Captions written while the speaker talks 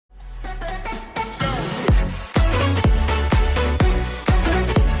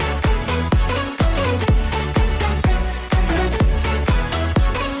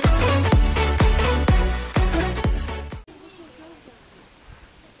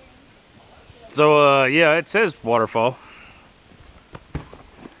So, yeah, it says waterfall.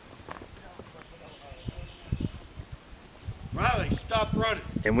 Riley, stop running.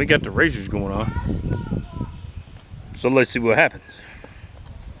 And we got the racers going on. So let's see what happens.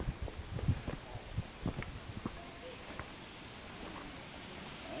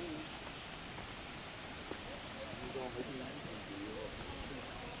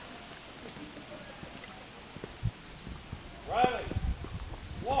 Riley,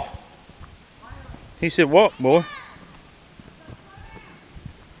 walk. He said, walk, boy.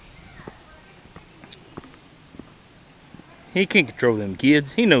 He can't control them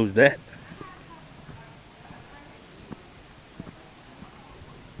kids. He knows that.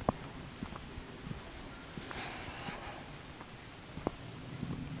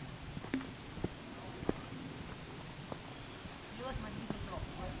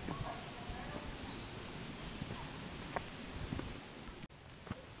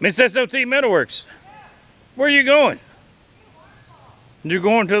 Miss S.O.T. Metalworks, where are you going? You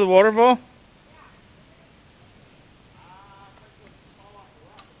going to the waterfall?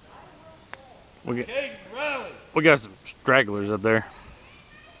 Hey, Riley. We got some stragglers up there.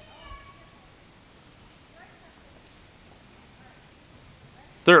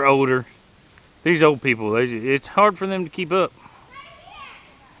 They're older. These old people, it's hard for them to keep up.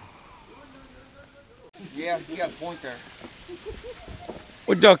 Yeah, you got a point there.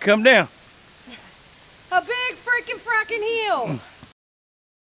 What dog come down? A big freaking fracking hill.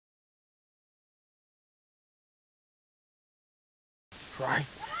 Right.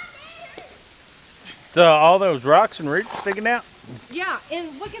 So all those rocks and roots sticking out? Yeah,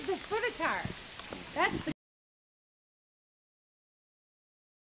 and look at this foot attire. That's the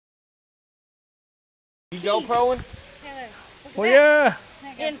You GoProing? Well, yeah.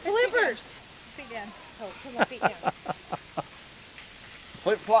 and flippers. Feet down. Oh, put my feet down.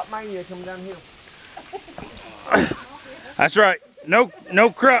 Flip-flop mania coming down here. That's right. No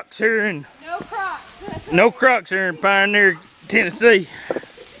Crocs here in No Crocs. here in Pioneer, Tennessee.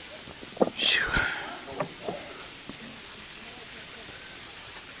 Phew.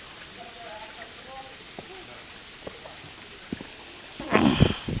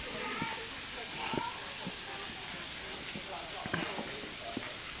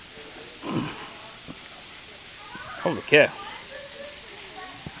 Holy cow.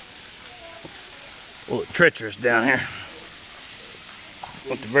 A little treacherous down here.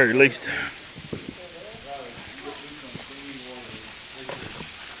 At the very least.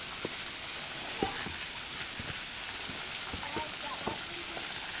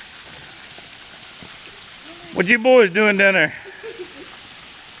 What you boys doing down there?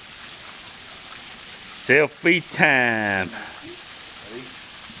 Selfie time.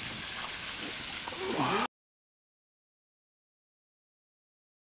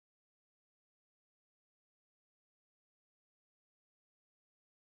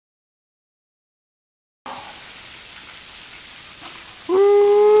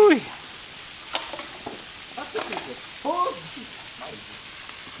 Woo!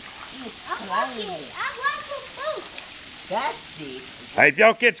 That's deep. Hey, if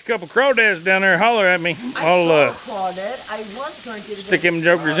y'all catch a couple crawdads down there, holler at me. I'll Claudette. I was going to stick them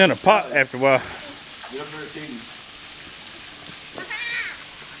jokers in a pot after a while.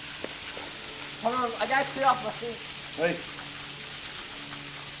 Hold on, I got to clear off my feet. Hey.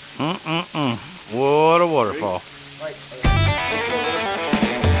 What a waterfall. Right.